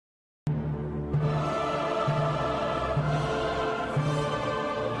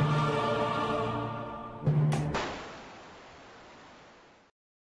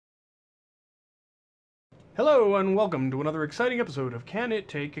Hello and welcome to another exciting episode of Can It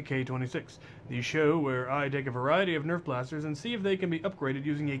Take a K26, the show where I take a variety of Nerf blasters and see if they can be upgraded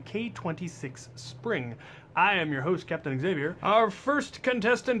using a K26 spring. I am your host, Captain Xavier. Our first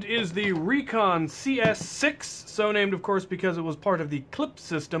contestant is the Recon CS6, so named of course because it was part of the clip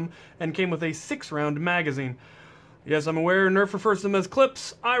system and came with a 6-round magazine. Yes, I'm aware Nerf refers to them as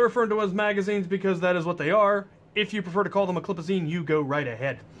clips. I refer to them as magazines because that is what they are. If you prefer to call them a clipazine, you go right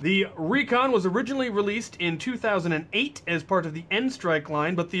ahead. The Recon was originally released in 2008 as part of the N-Strike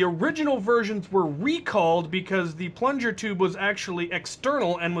line, but the original versions were recalled because the plunger tube was actually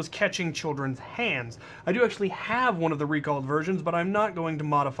external and was catching children's hands. I do actually have one of the recalled versions, but I'm not going to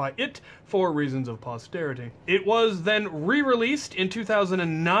modify it for reasons of posterity. It was then re-released in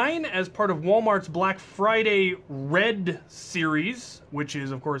 2009 as part of Walmart's Black Friday Red series, which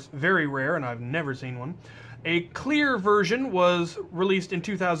is, of course, very rare, and I've never seen one. A clear version was released in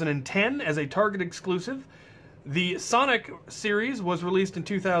 2010 as a Target exclusive. The Sonic series was released in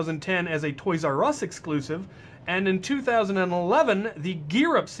 2010 as a Toys R Us exclusive. And in 2011, the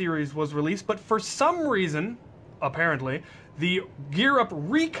Gear Up series was released, but for some reason, apparently, the Gear Up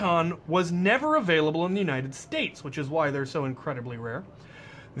Recon was never available in the United States, which is why they're so incredibly rare.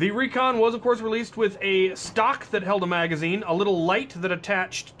 The Recon was, of course, released with a stock that held a magazine, a little light that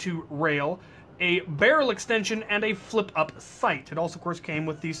attached to rail, a barrel extension, and a flip-up sight. It also, of course, came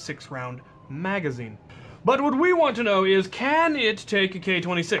with the 6-round magazine. But what we want to know is, can it take a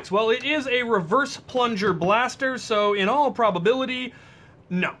K26? Well, it is a reverse plunger blaster, so in all probability,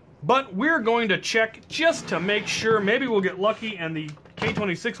 no. But we're going to check just to make sure. Maybe we'll get lucky and the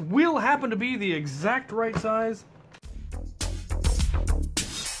K26 will happen to be the exact right size.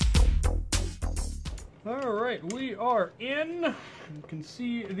 Alright, we are in. You can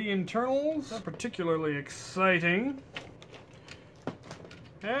see the internals. Not particularly exciting.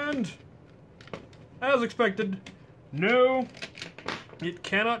 And, as expected, no, it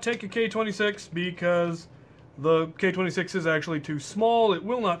cannot take a K26 because the K26 is actually too small. It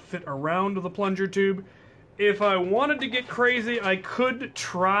will not fit around the plunger tube. If I wanted to get crazy, I could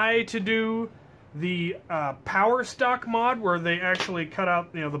try to do the power stock mod where they actually cut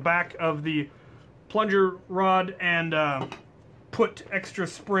out, the back of the plunger rod and put extra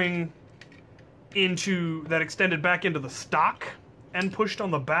spring into that extended back into the stock and pushed on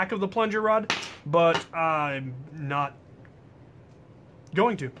the back of the plunger rod, but I'm not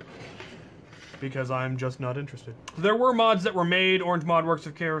going to because I'm just not interested. There were mods that were made. Orange Mod Works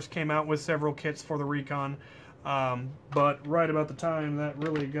of Chaos came out with several kits for the Recon, but right about the time that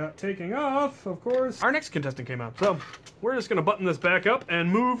really got taking off, of course, our next contestant came out. So we're just going to button this back up and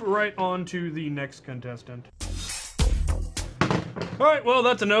move right on to the next contestant. Alright, well,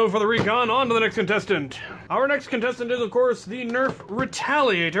 that's a no for the Recon. On to the next contestant. Our next contestant is, of course, the Nerf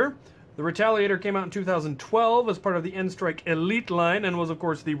Retaliator. The Retaliator came out in 2012 as part of the N-Strike Elite line and was, of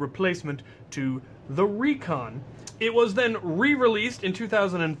course, the replacement to the Recon. It was then re-released in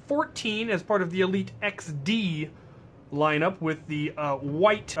 2014 as part of the Elite XD lineup with the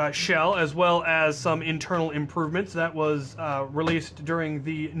white shell, as well as some internal improvements. That was released during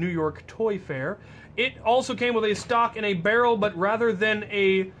the New York Toy Fair. It also came with a stock and a barrel, but rather than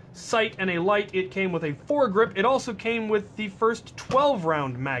a sight and a light, it came with a foregrip. It also came with the first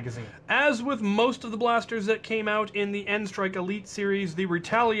 12-round magazine. As with most of the blasters that came out in the N-Strike Elite series, the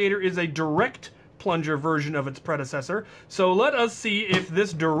Retaliator is a direct plunger version of its predecessor. So let us see if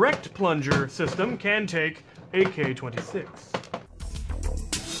this direct plunger system can take a K26.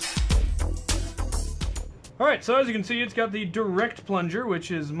 Alright, so as you can see, it's got the direct plunger, which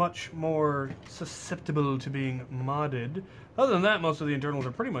is much more susceptible to being modded. Other than that, most of the internals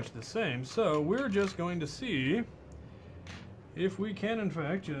are pretty much the same, so we're just going to see if we can, in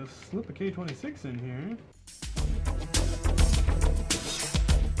fact, just slip a K26 in here.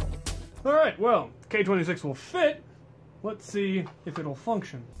 Alright, well, K26 will fit. Let's see if it'll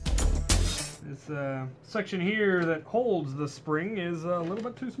function. This section here that holds the spring is a little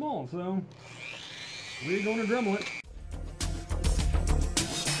bit too small, so we're going to Dremel it.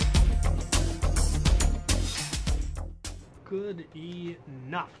 Good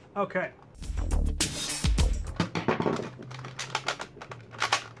enough. Okay.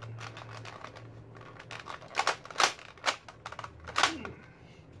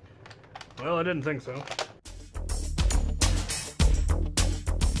 Well, I didn't think so.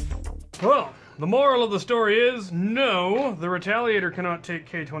 Well, the moral of the story is, no, the Retaliator cannot take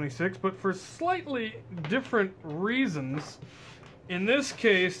K26, but for slightly different reasons. In this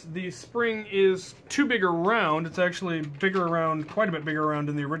case, the spring is too big around. It's actually bigger around, quite a bit bigger around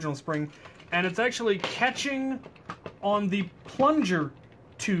than the original spring, and it's actually catching on the plunger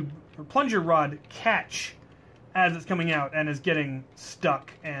tube, or plunger rod catch as it's coming out and is getting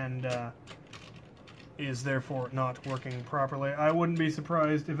stuck and is therefore not working properly. I wouldn't be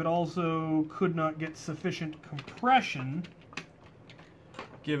surprised if it also could not get sufficient compression,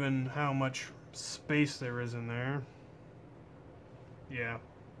 given how much space there is in there. Yeah.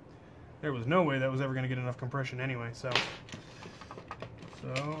 There was no way that was ever going to get enough compression anyway, so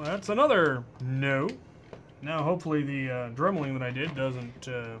that's another no. Now hopefully the dremeling that I did doesn't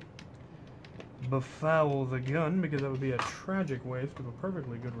befoul the gun, because that would be a tragic waste of a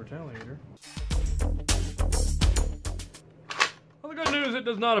perfectly good retaliator. Well, the good news, it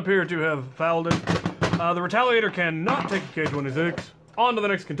does not appear to have fouled it. The retaliator cannot take a K26. On to the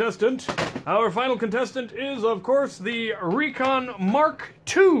next contestant. Our final contestant is, of course, the Recon Mark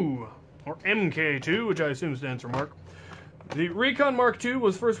II, or MK2, which I assume stands for Mark. The Recon Mark II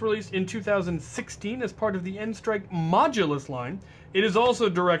was first released in 2016 as part of the N-Strike Modulus line. It is also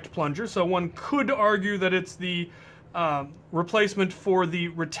direct plunger, so one could argue that it's the replacement for the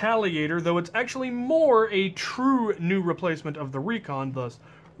Retaliator, though it's actually more a true new replacement of the Recon, thus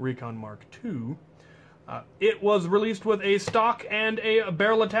Recon Mark II. It was released with a stock and a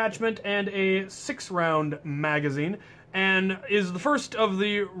barrel attachment and a 6-round magazine, and is the first of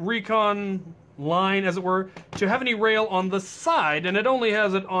the Recon line, as it were, to have any rail on the side, and it only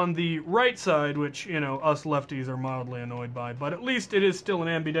has it on the right side, which, you know, us lefties are mildly annoyed by, but at least it is still an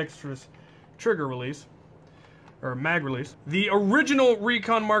ambidextrous trigger release, or mag release. The original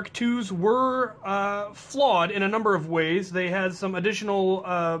Recon Mark IIs were flawed in a number of ways. They had some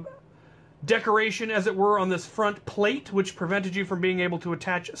additional decoration, as it were, on this front plate, which prevented you from being able to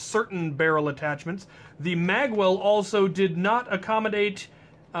attach certain barrel attachments. The magwell also did not accommodate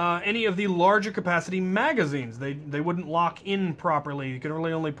any of the larger capacity magazines. They wouldn't lock in properly. You could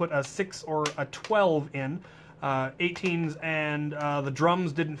really only put a 6 or a 12 in. 18s and the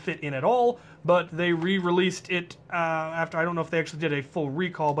drums didn't fit in at all, but they re-released it after, I don't know if they actually did a full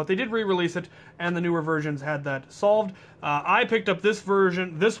recall, but they did re-release it, and the newer versions had that solved. I picked up this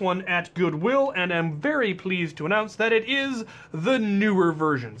one at Goodwill, and am very pleased to announce that it is the newer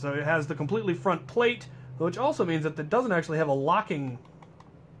version. So it has the completely front plate, which also means that it doesn't actually have a locking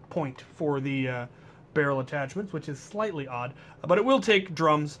point for the barrel attachments, which is slightly odd, but it will take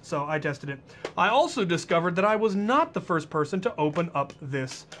drums, so I tested it. I also discovered that I was not the first person to open up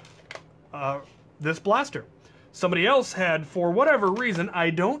this blaster. Somebody else had, for whatever reason, I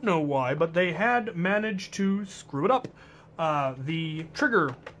don't know why, but they had managed to screw it up. The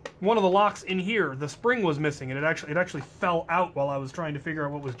trigger, one of the locks in here, the spring was missing, and it actually fell out while I was trying to figure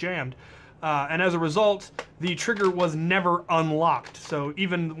out what was jammed. And as a result, the trigger was never unlocked. So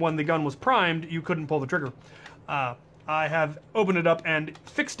even when the gun was primed, you couldn't pull the trigger. I have opened it up and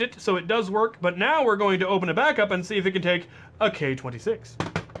fixed it, so it does work. But now we're going to open it back up and see if it can take a K26.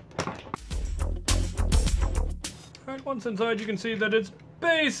 Alright, once inside, you can see that it's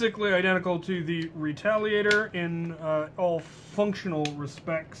basically identical to the Retaliator in all functional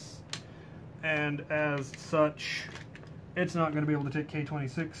respects. And as such, it's not going to be able to take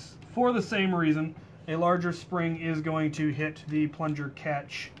K26. For the same reason, a larger spring is going to hit the plunger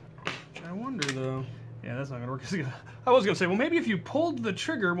catch. I wonder, though. Yeah, that's not going to work. I was going to say, well, maybe if you pulled the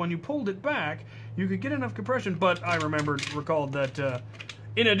trigger when you pulled it back, you could get enough compression, but I recalled that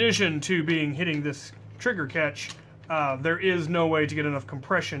in addition to hitting this trigger catch, there is no way to get enough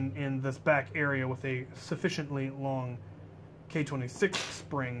compression in this back area with a sufficiently long K26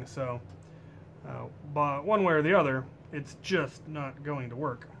 spring, so but one way or the other, it's just not going to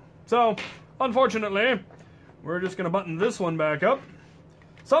work. So, unfortunately, we're just going to button this one back up.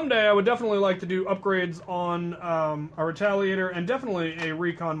 Someday I would definitely like to do upgrades on a Retaliator and definitely a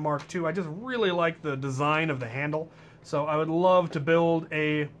Recon Mark II. I just really like the design of the handle. So I would love to build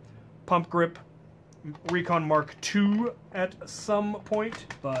a pump grip Recon Mark II at some point,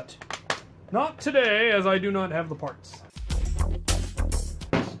 but not today, as I do not have the parts.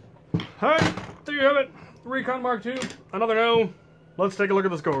 Alright, there you have it. Recon Mark II, another no. Let's take a look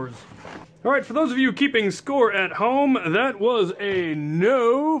at the scores. Alright, for those of you keeping score at home, that was a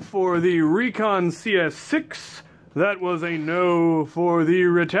no for the Recon CS6, that was a no for the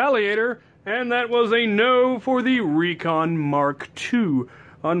Retaliator, and that was a no for the Recon Mark II.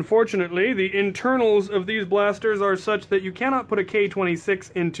 Unfortunately, the internals of these blasters are such that you cannot put a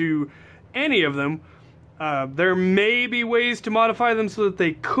K26 into any of them. There may be ways to modify them so that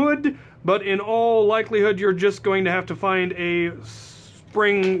they could, but in all likelihood you're just going to have to find a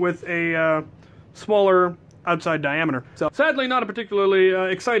spring with a smaller outside diameter. So sadly not a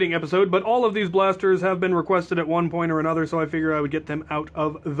particularly exciting episode, but all of these blasters have been requested at one point or another, so I figure I would get them out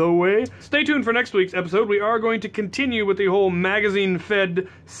of the way. Stay tuned for next week's episode. We are going to continue with the whole magazine-fed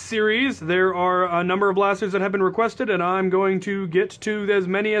series. There are a number of blasters that have been requested, and I'm going to get to as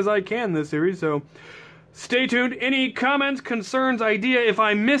many as I can this series, so stay tuned. Any comments, concerns, idea, if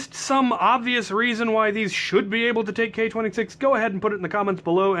I missed some obvious reason why these should be able to take K26, go ahead and put it in the comments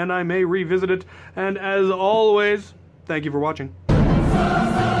below, and I may revisit it. And as always, thank you for watching.